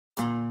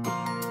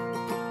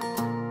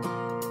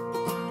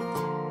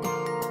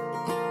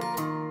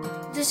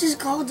This is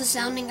called the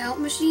sounding out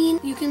machine.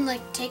 You can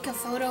like take a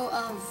photo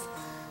of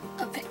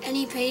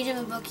any page of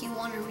a book you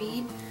want to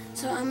read.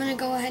 So I'm going to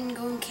go ahead and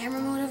go in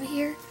camera mode over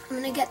here. I'm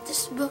going to get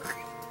this book.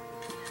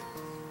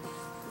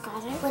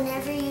 Got it?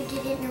 Whenever you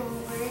didn't know a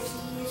word,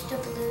 you used a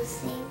blue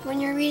thing. When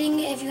you're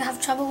reading, if you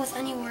have trouble with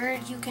any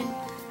word, you can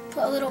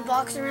put a little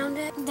box around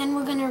it. Then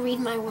we're going to read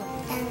my word.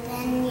 And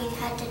then you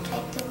had to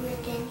type the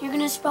word in. You're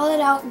going to spell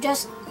it out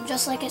just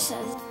like it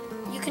says.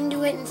 You can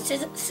do it in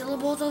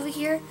syllables over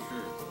here.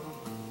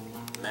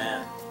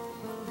 Man.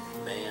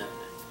 Man.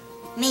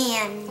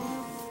 Man.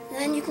 And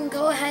then you can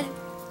go ahead,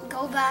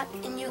 go back,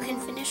 and you can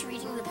finish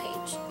reading the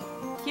page.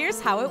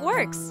 Here's how it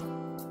works.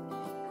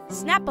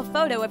 Snap a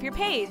photo of your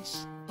page.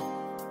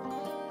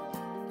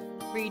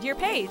 Read your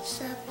page.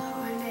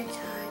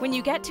 When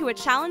you get to a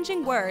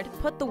challenging word,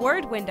 put the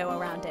word window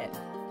around it.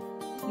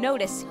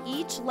 Notice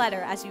each letter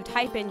as you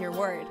type in your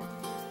word.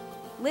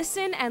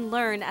 Listen and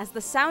learn as the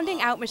sounding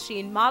out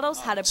machine models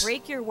how to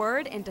break your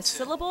word into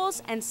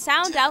syllables and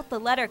sound out the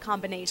letter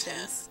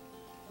combinations.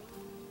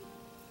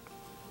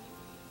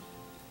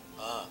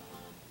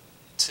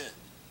 T,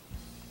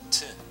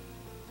 t,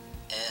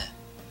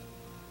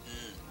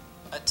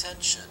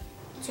 attention.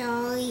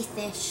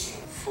 Jellyfish.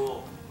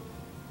 Full,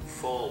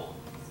 full.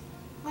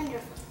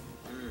 Wonderful.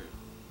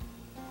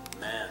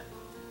 Man,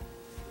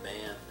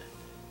 man.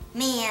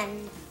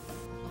 Man.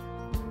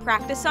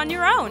 Practice on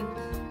your own.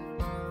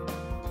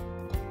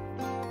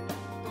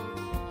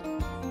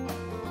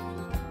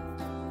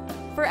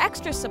 For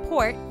extra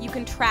support, you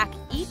can track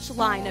each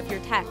line of your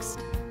text.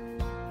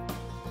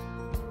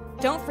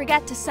 Don't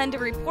forget to send a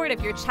report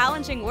of your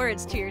challenging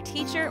words to your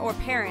teacher or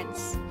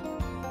parents.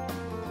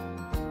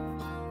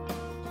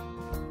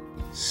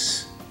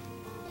 Sit,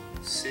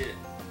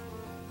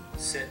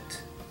 sit.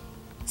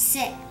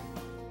 Sit.